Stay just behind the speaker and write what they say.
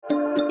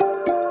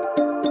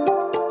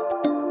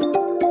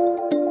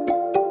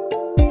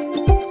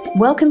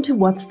Welcome to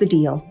What's the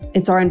Deal?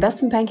 It's our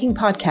investment banking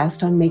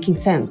podcast on Making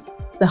Sense,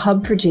 the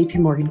hub for JP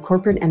Morgan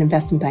corporate and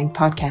investment bank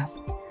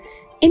podcasts.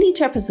 In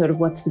each episode of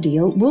What's the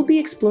Deal, we'll be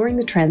exploring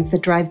the trends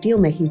that drive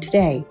deal-making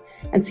today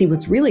and see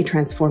what's really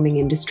transforming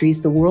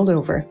industries the world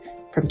over,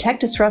 from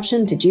tech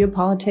disruption to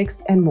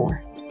geopolitics and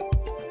more.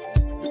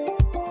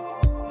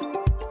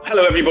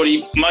 Hello,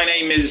 everybody. My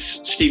name is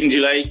Stephen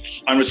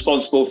Dulake. I'm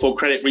responsible for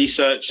credit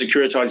research,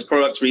 securitized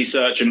products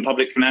research, and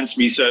public finance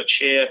research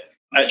here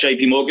at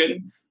JP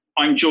Morgan.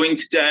 I'm joined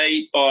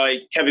today by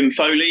Kevin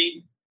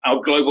Foley,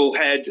 our Global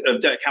Head of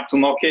Debt Capital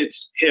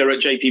Markets here at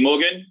JP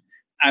Morgan.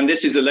 And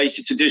this is the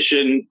latest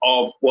edition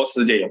of What's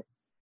the Deal,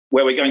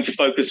 where we're going to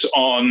focus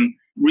on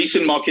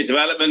recent market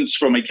developments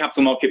from a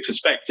capital market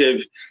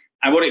perspective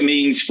and what it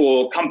means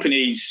for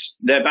companies,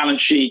 their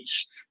balance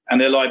sheets, and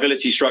their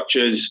liability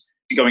structures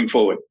going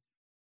forward.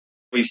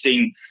 We've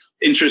seen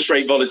interest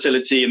rate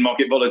volatility and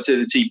market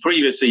volatility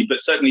previously,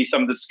 but certainly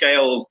some of the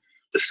scale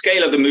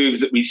of the moves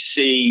that we've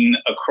seen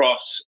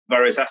across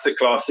various asset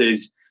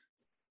classes.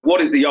 What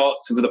is the art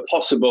of the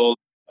possible,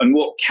 and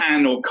what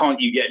can or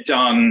can't you get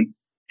done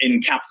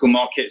in capital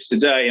markets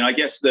today? And I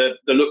guess the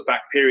look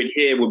back period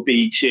here would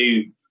be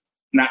to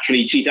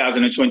naturally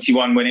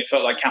 2021, when it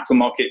felt like capital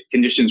market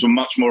conditions were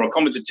much more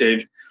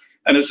accommodative.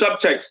 And a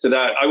subtext to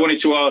that, I wanted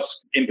to ask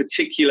in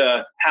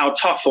particular how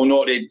tough or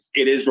not it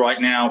is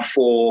right now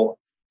for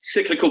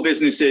cyclical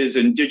businesses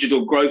and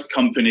digital growth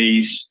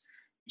companies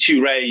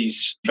to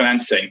raise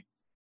financing.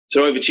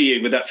 So over to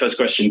you with that first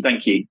question.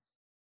 Thank you.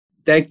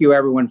 Thank you,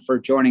 everyone, for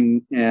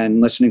joining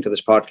and listening to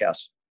this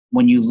podcast.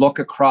 When you look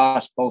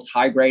across both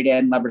high grade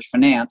and leveraged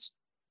finance,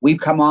 we've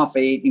come off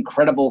an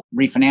incredible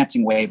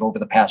refinancing wave over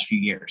the past few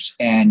years.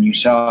 And you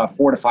saw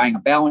fortifying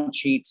of balance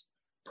sheets,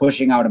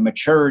 pushing out of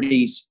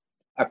maturities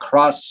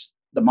across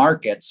the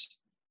markets,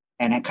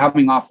 and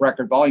coming off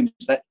record volumes.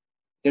 That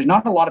there's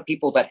not a lot of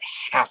people that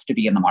have to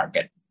be in the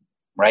market.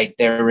 Right?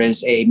 There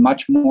is a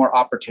much more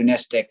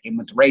opportunistic, and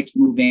with rates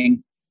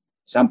moving,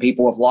 some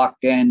people have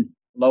locked in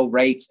low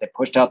rates that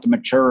pushed out the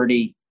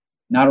maturity,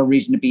 not a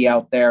reason to be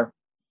out there.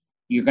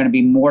 You're going to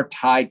be more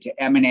tied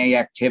to M&A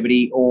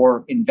activity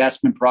or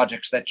investment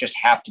projects that just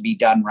have to be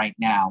done right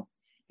now.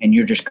 And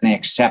you're just going to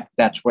accept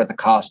that's where the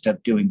cost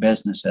of doing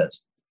business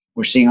is.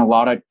 We're seeing a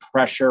lot of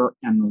pressure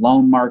in the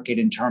loan market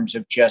in terms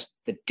of just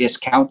the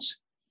discounts.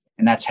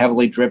 And that's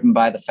heavily driven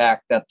by the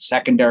fact that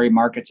secondary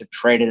markets have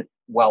traded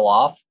well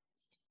off.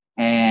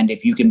 And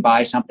if you can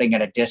buy something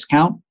at a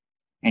discount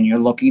and you're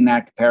looking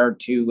at compared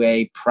to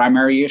a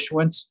primary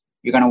issuance,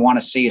 you're going to want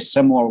to see a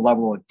similar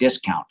level of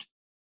discount.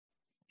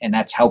 And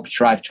that's helps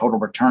drive total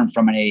return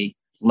from a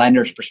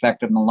lender's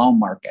perspective in the loan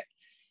market.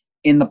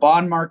 In the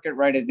bond market,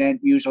 right,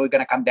 it's usually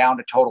going to come down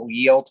to total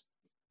yield.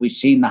 We've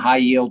seen the high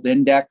yield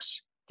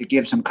index. To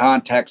give some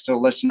context to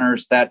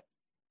listeners, that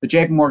the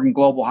JP Morgan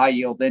Global High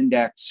Yield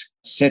Index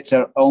sits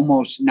at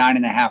almost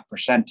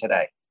 9.5%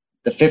 today.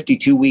 The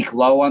 52-week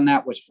low on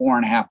that was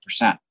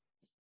 4.5%.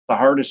 The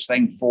hardest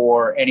thing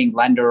for any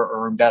lender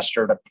or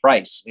investor to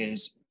price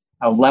is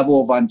a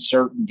level of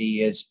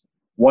uncertainty is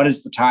what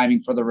is the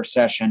timing for the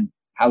recession?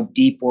 How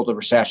deep will the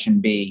recession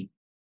be?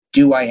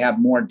 Do I have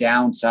more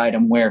downside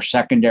on where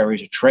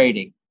secondaries are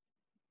trading?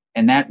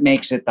 And that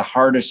makes it the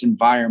hardest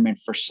environment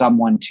for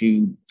someone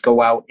to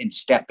go out and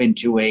step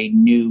into a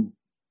new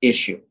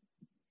issue.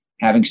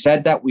 Having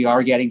said that, we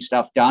are getting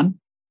stuff done.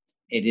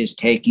 It is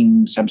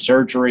taking some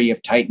surgery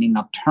of tightening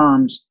up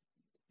terms.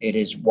 It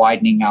is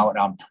widening out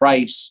on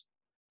price,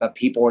 but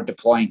people are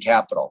deploying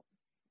capital.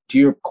 To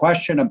your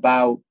question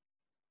about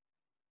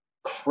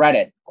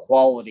credit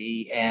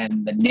quality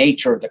and the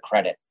nature of the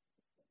credit,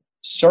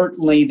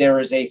 certainly there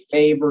is a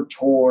favor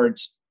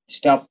towards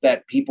stuff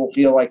that people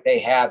feel like they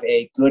have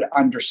a good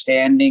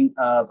understanding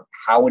of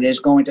how it is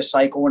going to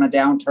cycle in a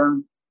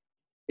downturn.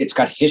 It's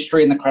got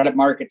history in the credit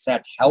markets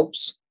that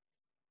helps.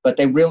 But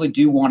they really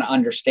do want to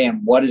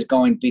understand what is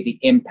going to be the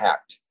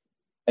impact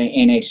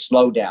in a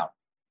slowdown.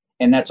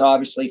 And that's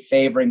obviously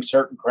favoring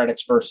certain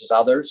credits versus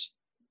others.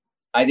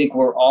 I think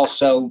we're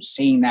also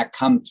seeing that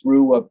come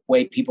through a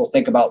way people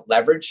think about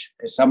leverage,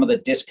 because some of the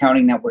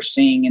discounting that we're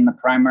seeing in the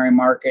primary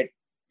market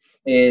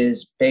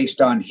is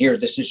based on here,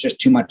 this is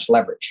just too much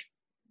leverage.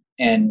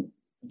 And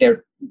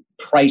their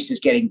price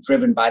is getting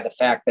driven by the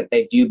fact that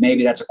they view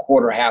maybe that's a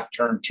quarter, half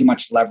turn, too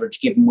much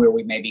leverage given where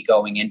we may be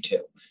going into.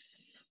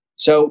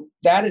 So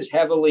that is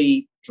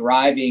heavily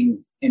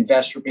driving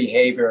investor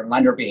behavior and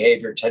lender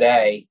behavior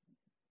today.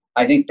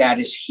 I think that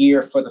is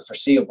here for the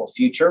foreseeable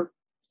future.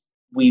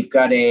 We've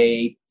got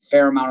a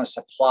fair amount of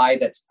supply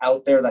that's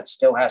out there that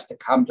still has to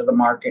come to the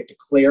market to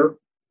clear.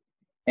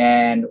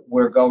 And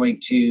we're going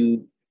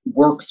to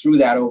work through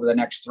that over the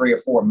next 3 or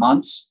 4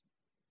 months.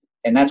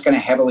 And that's going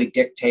to heavily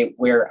dictate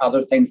where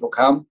other things will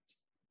come.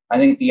 I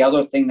think the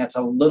other thing that's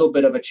a little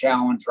bit of a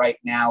challenge right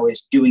now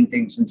is doing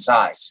things in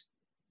size.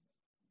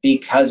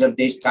 Because of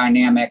these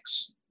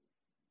dynamics,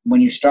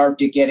 when you start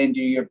to get into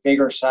your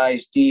bigger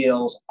size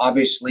deals,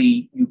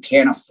 obviously you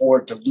can't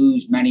afford to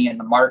lose many in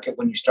the market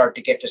when you start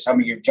to get to some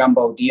of your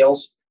jumbo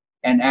deals,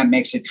 and that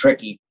makes it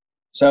tricky.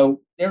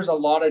 So there's a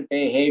lot of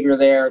behavior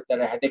there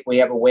that I think we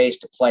have a ways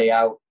to play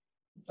out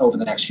over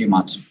the next few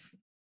months.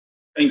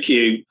 Thank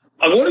you.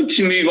 I wanted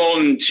to move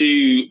on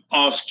to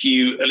ask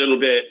you a little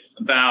bit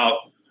about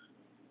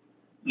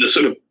the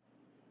sort of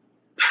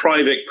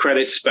private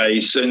credit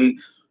space, and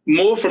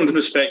more from the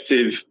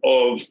perspective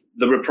of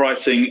the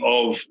repricing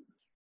of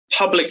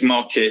public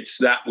markets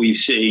that we've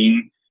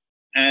seen.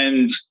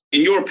 And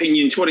in your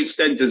opinion, to what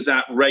extent does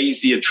that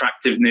raise the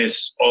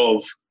attractiveness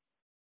of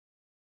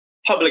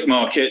public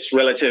markets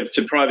relative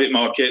to private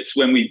markets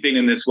when we've been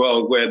in this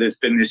world where there's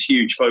been this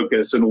huge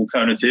focus on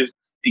alternatives,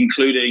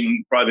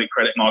 including private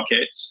credit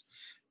markets?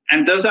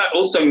 And does that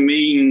also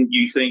mean,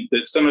 you think,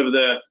 that some of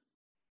the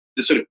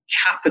sort of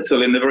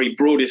capital in the very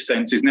broadest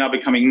sense is now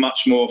becoming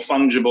much more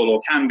fungible,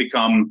 or can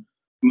become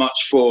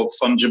much more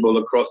fungible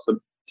across the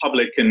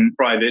public and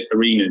private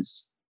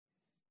arenas?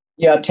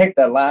 Yeah, I'll take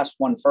that last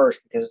one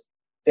first, because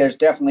there's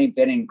definitely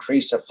been an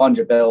increase of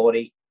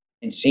fungibility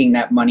in seeing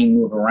that money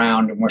move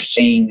around, and we're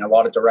seeing a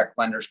lot of direct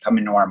lenders come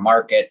into our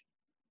market.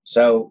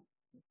 So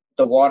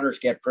the waters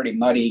get pretty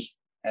muddy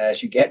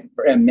as you get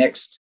a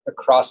mixed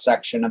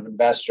cross-section of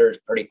investors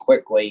pretty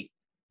quickly.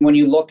 When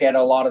you look at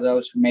a lot of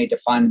those who may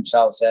define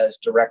themselves as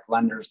direct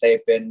lenders,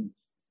 they've been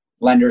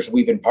lenders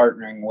we've been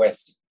partnering with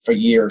for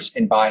years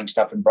in buying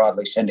stuff and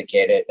broadly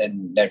syndicated,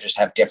 and they just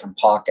have different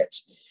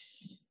pockets.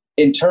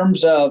 In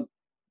terms of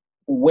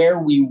where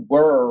we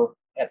were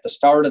at the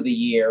start of the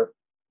year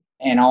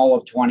and all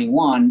of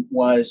 21,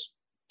 was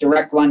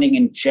direct lending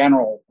in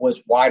general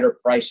was wider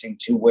pricing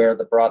to where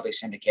the broadly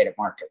syndicated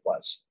market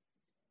was.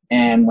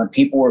 And when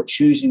people were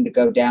choosing to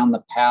go down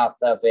the path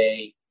of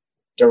a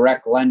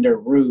direct lender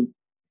route,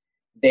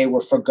 they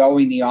were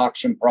forgoing the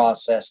auction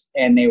process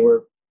and they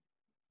were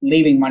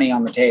leaving money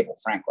on the table,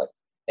 frankly.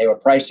 They were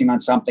pricing on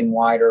something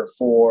wider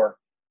for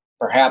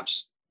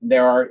perhaps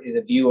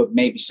the view of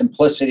maybe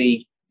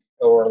simplicity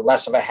or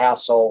less of a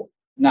hassle.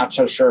 Not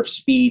so sure if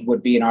speed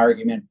would be an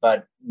argument,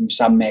 but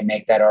some may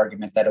make that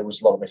argument that it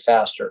was a little bit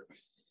faster.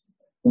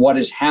 What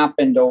has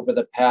happened over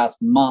the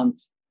past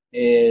month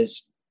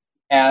is,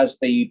 as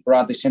the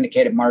broadly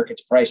syndicated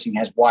markets pricing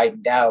has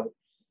widened out,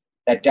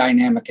 that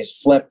dynamic has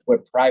flipped where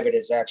private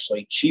is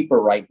actually cheaper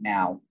right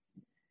now.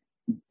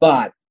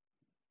 But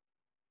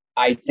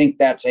I think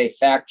that's a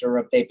factor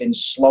of they've been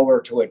slower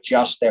to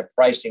adjust their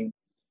pricing.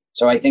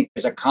 So I think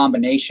there's a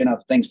combination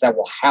of things that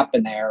will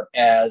happen there,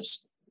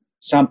 as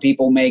some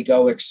people may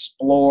go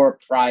explore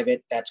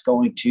private. That's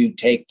going to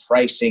take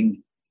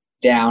pricing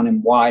down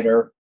and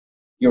wider.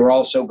 You're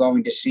also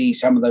going to see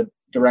some of the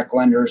direct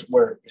lenders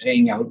were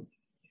saying,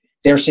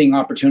 they're seeing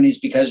opportunities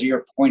because of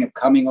your point of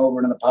coming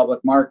over to the public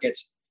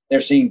markets. They're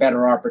seeing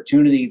better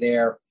opportunity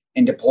there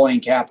and deploying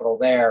capital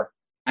there.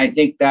 I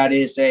think that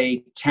is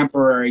a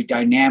temporary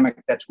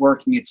dynamic that's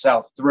working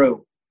itself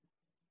through.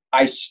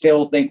 I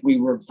still think we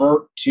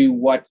revert to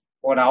what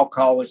I'll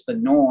call is the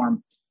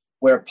norm,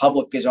 where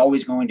public is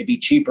always going to be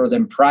cheaper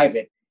than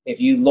private. If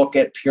you look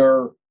at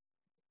pure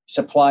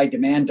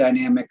supply-demand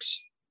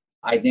dynamics,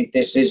 I think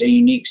this is a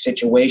unique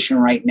situation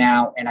right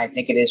now, and I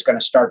think it is going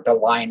to start to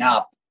line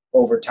up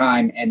over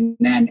time. And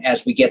then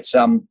as we get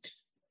some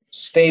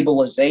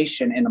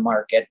stabilization in the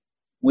market,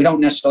 we don't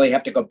necessarily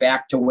have to go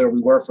back to where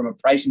we were from a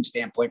pricing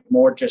standpoint,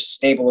 more just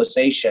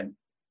stabilization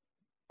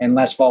and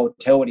less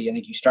volatility. I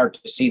think you start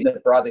to see the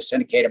broadly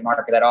syndicated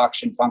market, that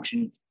auction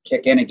function,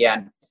 kick in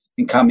again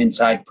and come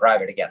inside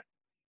private again.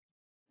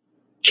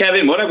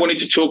 Kevin, what I wanted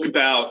to talk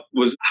about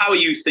was, how are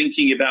you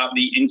thinking about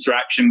the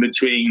interaction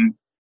between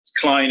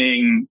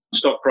declining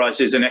stock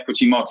prices and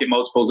equity market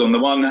multiples on the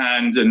one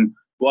hand, and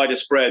wider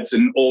spreads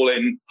and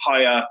all-in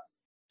higher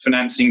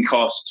financing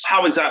costs?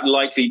 How is that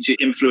likely to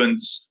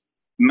influence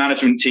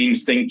management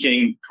teams'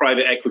 thinking,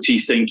 private equity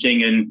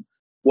thinking, and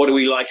what are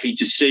we likely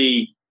to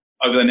see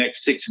over the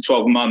next 6 to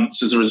 12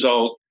 months as a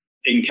result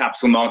in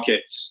capital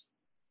markets?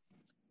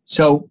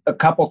 So a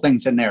couple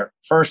things in there.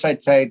 First,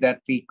 I'd say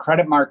that the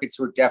credit markets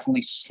were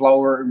definitely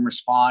slower in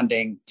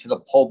responding to the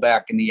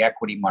pullback in the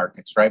equity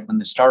markets, right? When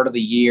the start of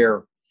the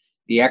year,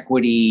 the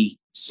equity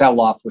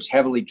sell-off was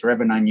heavily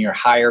driven on your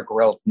higher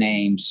growth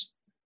names.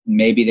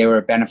 Maybe they were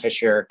a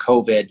beneficiary of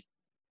COVID,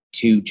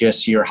 to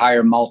just your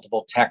higher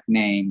multiple tech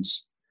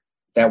names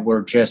that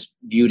were just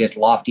viewed as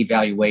lofty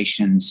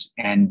valuations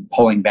and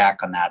pulling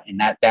back on that.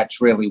 And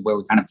that's really where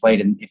we kind of played.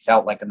 And it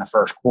felt like in the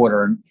first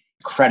quarter, and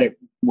credit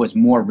was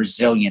more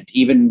resilient.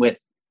 Even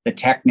with the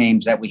tech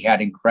names that we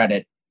had in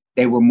credit,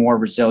 they were more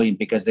resilient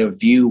because their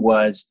view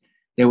was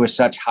there were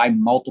such high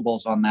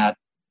multiples on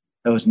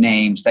those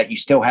names that you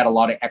still had a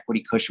lot of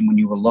equity cushion when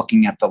you were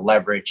looking at the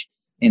leverage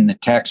in the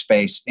tech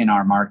space in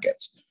our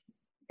markets.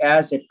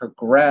 As it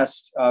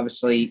progressed,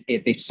 obviously,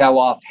 the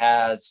sell-off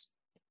has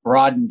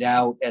broadened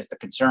out as the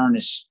concern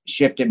has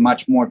shifted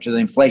much more to the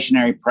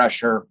inflationary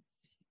pressure.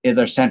 Is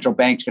their central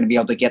bank's going to be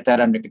able to get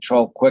that under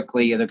control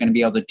quickly? Are they going to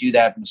be able to do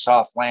that in a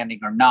soft landing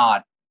or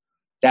not?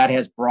 That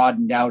has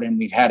broadened out, and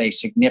we've had a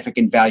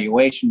significant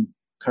valuation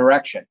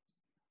correction.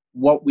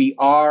 What we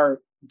are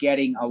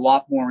getting a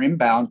lot more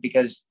inbound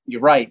because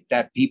you're right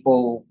that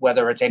people,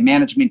 whether it's a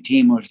management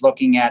team who's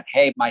looking at,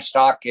 hey, my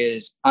stock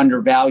is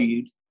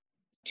undervalued,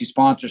 to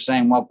sponsors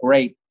saying, well,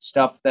 great,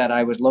 stuff that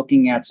I was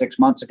looking at 6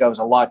 months ago is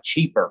a lot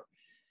cheaper.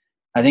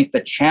 I think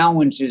the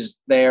challenge is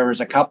there is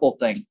a couple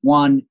things.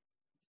 One,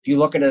 if you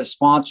look at a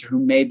sponsor who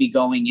may be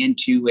going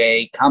into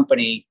a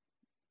company,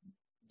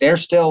 they're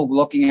still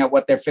looking at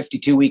what their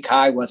 52-week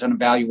high was on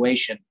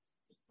evaluation,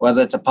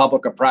 whether it's a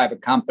public or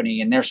private company,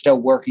 and they're still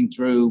working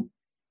through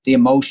the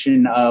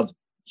emotion of,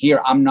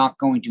 here, I'm not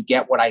going to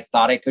get what I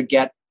thought I could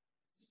get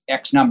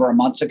X number of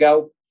months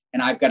ago,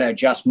 and I've got to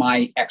adjust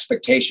my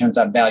expectations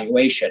on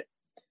valuation.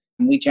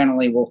 And we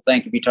generally will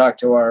think, if you talk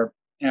to our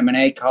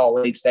M&A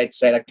colleagues, they'd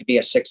say that could be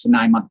a 6 to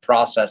 9 month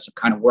process of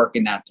kind of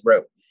working that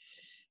through.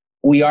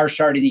 We are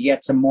starting to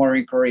get some more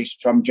inquiries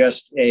from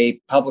just a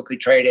publicly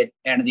traded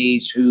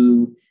entities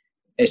who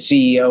a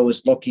CEO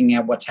is looking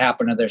at what's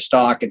happened to their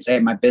stock and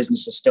saying, my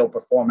business is still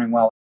performing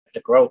well. The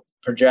growth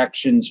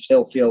projections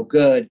still feel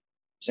good,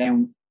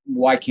 saying,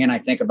 why can't I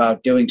think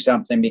about doing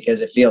something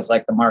because it feels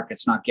like the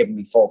market's not giving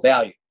me full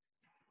value?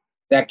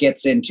 That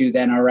gets into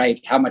then, all right,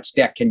 how much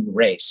debt can you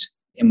raise?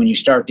 And when you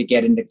start to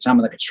get into some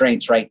of the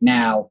constraints right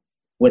now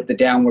with the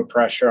downward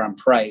pressure on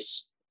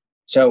price.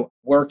 So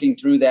working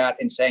through that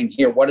and saying,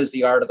 here, what is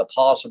the art of the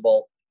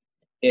possible?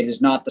 It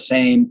is not the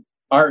same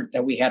art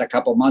that we had a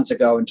couple months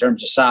ago in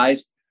terms of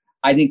size.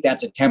 I think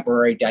that's a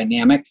temporary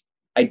dynamic.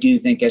 I do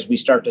think as we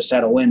start to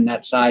settle in,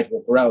 that size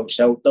will grow.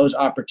 So those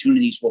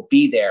opportunities will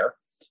be there.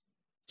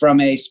 From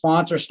a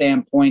sponsor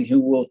standpoint, who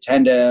will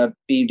tend to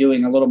be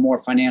doing a little more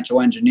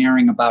financial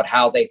engineering about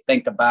how they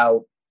think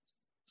about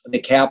the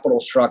capital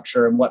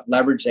structure and what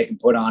leverage they can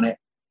put on it.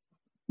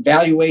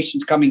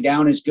 Valuations coming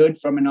down is good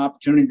from an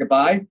opportunity to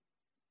buy,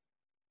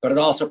 but it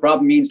also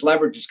probably means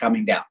leverage is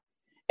coming down.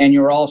 And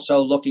you're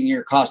also looking at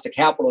your cost of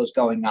capital is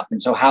going up.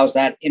 And so how's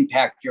that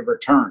impact your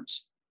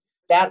returns?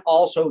 That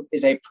also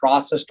is a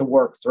process to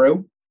work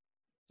through.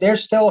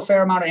 There's still a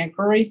fair amount of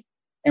inquiry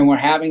and we're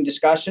having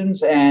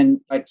discussions. And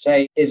I'd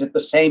say, is it the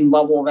same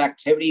level of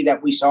activity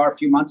that we saw a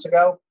few months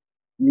ago?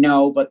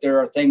 No, but there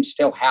are things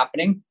still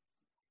happening.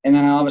 And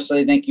then I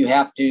obviously think you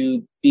have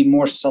to be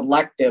more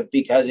selective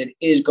because it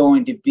is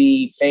going to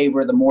be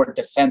favor the more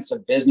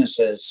defensive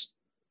businesses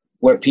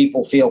where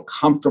people feel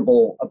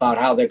comfortable about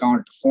how they're going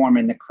to perform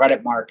in the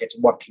credit markets,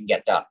 what can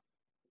get done.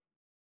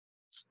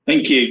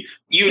 Thank you.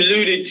 You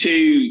alluded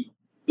to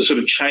the sort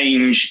of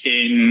change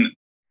in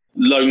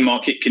loan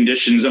market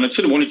conditions, and I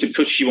sort of wanted to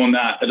push you on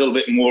that a little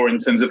bit more in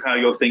terms of how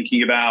you're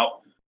thinking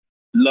about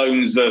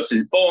loans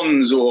versus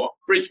bonds or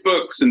bridge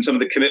books and some of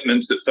the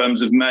commitments that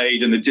firms have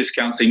made and the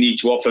discounts they need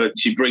to offer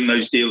to bring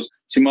those deals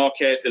to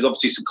market. There's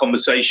obviously some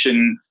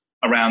conversation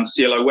around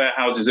CLO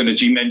warehouses and,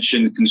 as you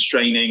mentioned,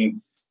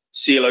 constraining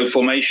CLO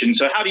formation.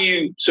 So how do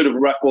you sort of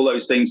wrap all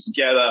those things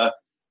together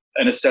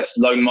and assess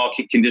loan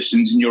market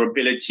conditions and your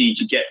ability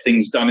to get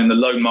things done in the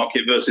loan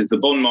market versus the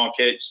bond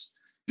markets?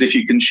 If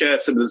you can share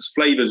some of the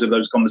flavors of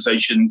those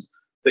conversations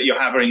that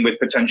you're having with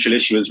potential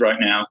issuers right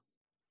now.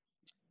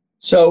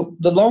 So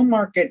the loan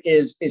market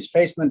is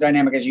facing the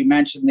dynamic, as you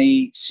mentioned,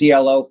 the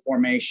CLO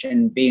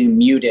formation being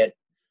muted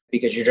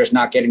because you're just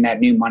not getting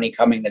that new money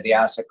coming to the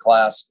asset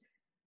class.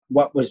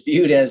 What was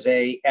viewed as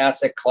a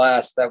asset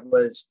class that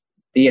was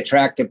the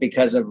attractive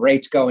because of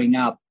rates going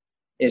up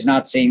is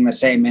not seeing the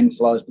same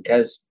inflows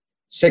because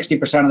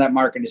 60% of that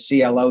market is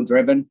CLO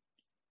driven.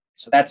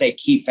 So that's a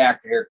key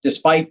factor here,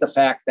 despite the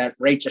fact that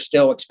rates are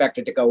still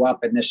expected to go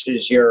up and this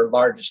is your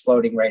largest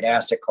floating rate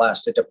asset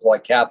class to deploy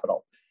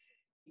capital.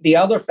 The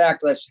other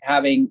factor that's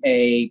having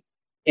an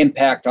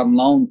impact on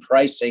loan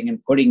pricing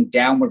and putting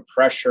downward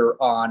pressure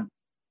on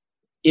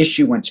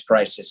issuance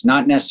prices,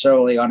 not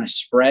necessarily on a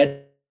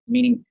spread,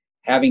 meaning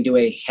having to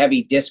a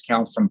heavy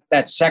discount from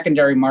that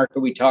secondary market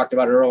we talked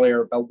about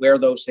earlier about where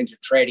those things are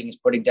trading is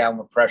putting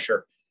downward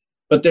pressure.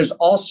 But there's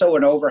also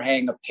an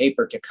overhang of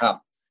paper to come.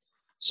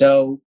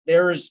 So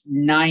there's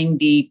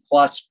 90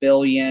 plus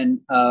billion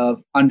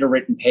of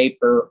underwritten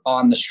paper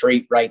on the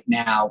street right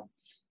now.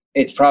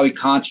 It's probably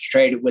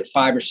concentrated with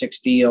 5 or 6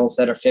 deals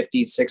that are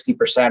 50,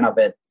 60% of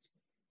it.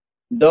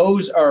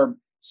 Those are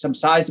some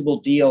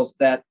sizable deals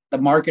that the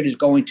market is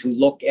going to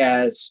look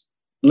as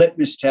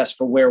litmus tests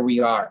for where we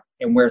are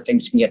and where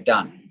things can get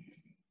done.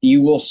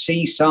 You will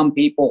see some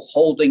people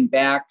holding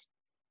back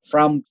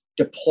from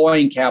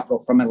deploying capital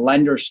from a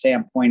lender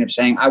standpoint of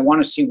saying, I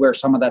want to see where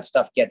some of that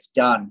stuff gets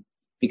done,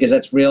 because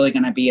that's really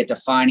going to be a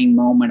defining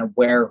moment of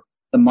where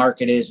the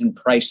market is in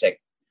pricing.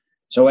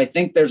 So I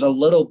think there's a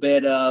little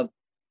bit of,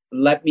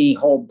 let me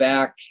hold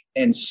back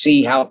and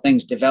see how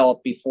things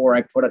develop before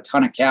I put a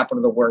ton of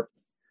capital to work.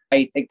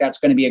 I think that's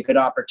going to be a good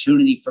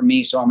opportunity for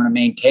me, so I'm going to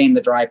maintain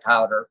the dry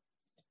powder.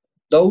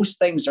 Those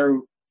things are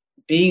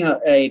being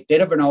a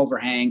bit of an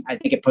overhang. I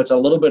think it puts a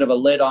little bit of a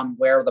lid on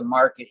where the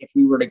market, if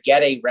we were to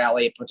get a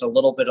rally, it puts a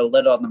little bit of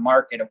lid on the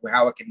market of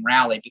how it can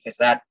rally because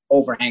that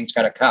overhang's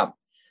got to come.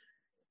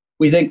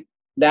 We think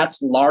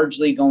that's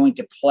largely going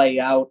to play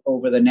out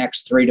over the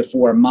next 3 to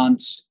 4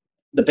 months.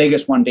 The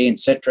biggest one being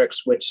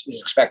Citrix, which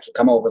is expected to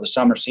come over the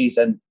summer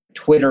season.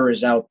 Twitter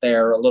is out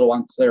there, a little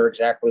unclear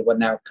exactly when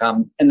that will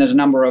come. And there's a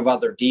number of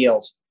other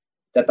deals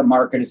that the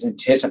market is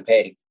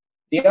anticipating.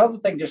 The other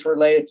thing just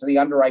related to the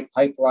underwrite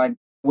pipeline,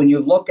 when you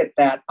look at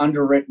that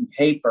underwritten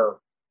paper,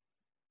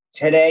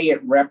 today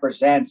it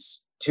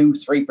represents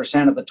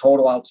 2-3% of the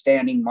total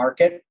outstanding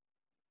market.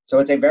 So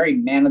it's a very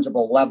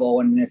manageable level.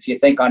 And if you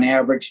think on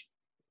average,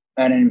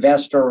 an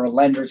investor or a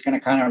lender is going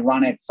to kind of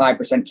run at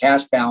 5%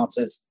 cash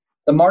balances,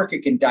 the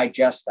market can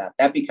digest that.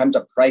 That becomes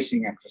a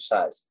pricing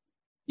exercise.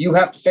 You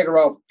have to figure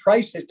out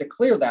prices to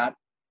clear that.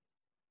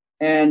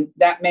 And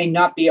that may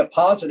not be a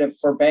positive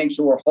for banks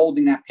who are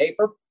holding that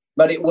paper,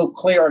 but it will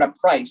clear at a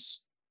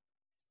price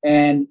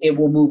and it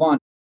will move on.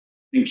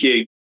 Thank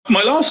you.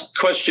 My last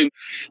question,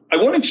 I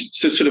wanted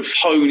to sort of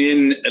hone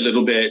in a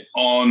little bit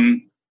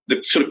on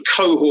the sort of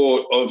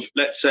cohort of,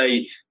 let's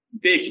say,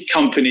 big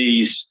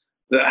companies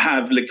that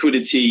have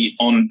liquidity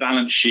on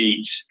balance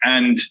sheets.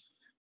 And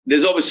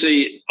there's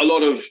obviously a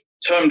lot of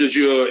terme du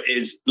jour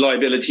is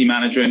liability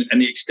management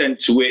and the extent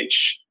to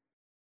which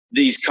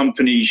these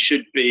companies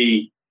should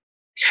be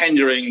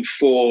tendering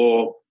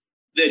for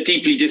their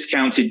deeply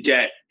discounted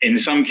debt in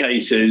some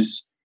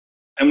cases,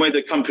 and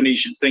whether companies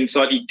should think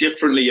slightly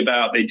differently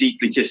about their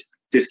deeply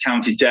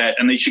discounted debt,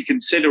 and they should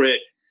consider it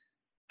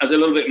as a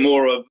little bit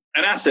more of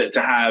an asset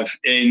to have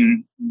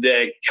in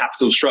their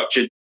capital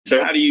structure.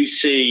 So how do you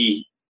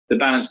see the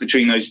balance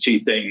between those two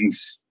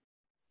things?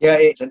 Yeah,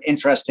 it's an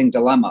interesting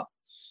dilemma.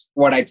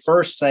 What I'd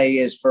first say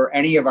is for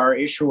any of our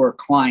issuer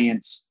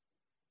clients,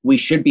 we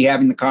should be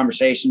having the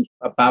conversation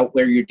about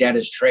where your debt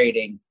is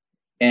trading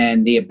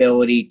and the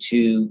ability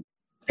to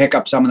pick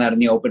up some of that in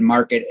the open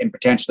market and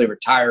potentially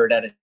retire it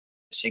at a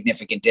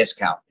significant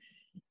discount.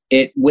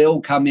 It will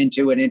come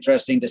into an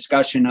interesting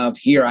discussion of,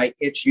 here I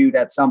issued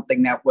at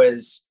something that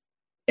was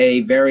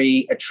a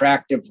very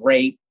attractive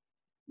rate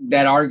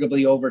that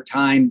arguably over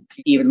time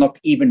even look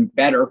even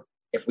better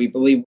if we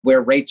believe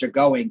where rates are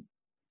going,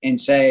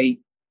 and say,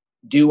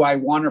 do I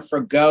want to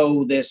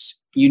forgo this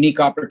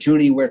unique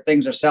opportunity where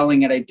things are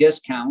selling at a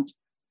discount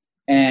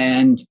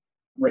and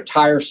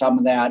retire some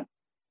of that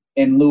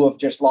in lieu of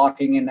just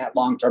locking in that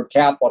long-term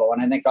capital?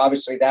 And I think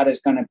obviously that is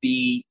going to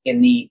be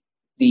in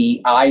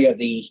the eye of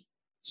the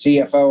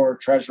CFO or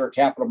treasurer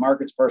capital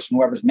markets person,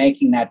 whoever's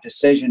making that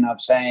decision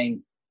of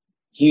saying,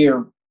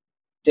 here,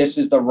 this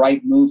is the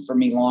right move for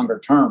me longer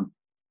term.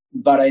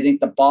 But I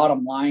think the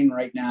bottom line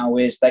right now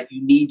is that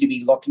you need to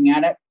be looking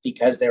at it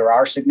because there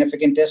are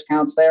significant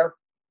discounts there.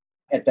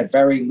 At the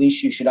very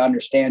least, you should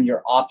understand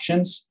your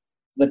options.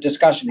 The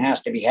discussion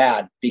has to be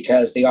had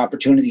because the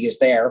opportunity is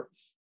there.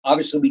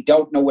 Obviously, we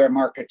don't know where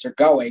markets are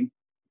going.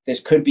 This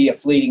could be a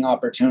fleeting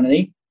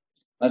opportunity.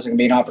 There's going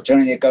to be an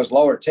opportunity that goes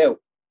lower too.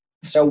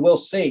 So we'll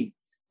see.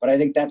 But I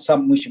think that's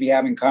something we should be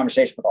having a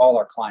conversation with all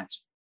our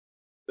clients.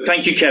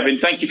 Thank you, Kevin.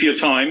 Thank you for your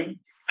time.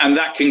 And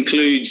that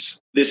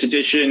concludes this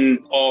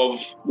edition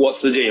of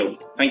What's the Deal?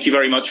 Thank you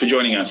very much for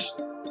joining us.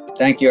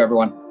 Thank you,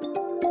 everyone.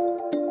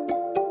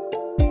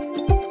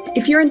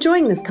 If you're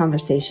enjoying this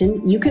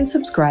conversation, you can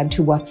subscribe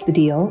to What's the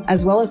Deal,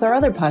 as well as our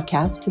other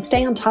podcasts, to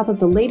stay on top of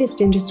the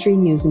latest industry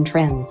news and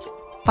trends.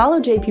 Follow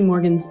JP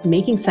Morgan's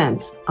Making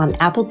Sense on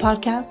Apple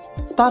Podcasts,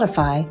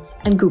 Spotify,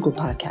 and Google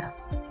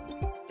Podcasts.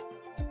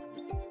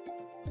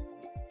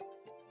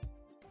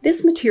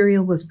 This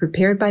material was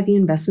prepared by the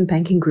investment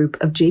banking group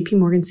of JP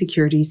Morgan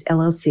Securities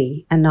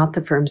LLC and not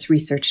the firm's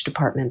research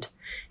department.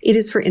 It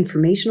is for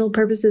informational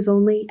purposes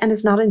only and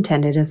is not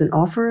intended as an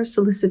offer or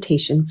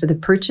solicitation for the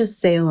purchase,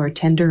 sale, or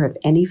tender of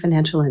any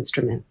financial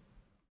instrument.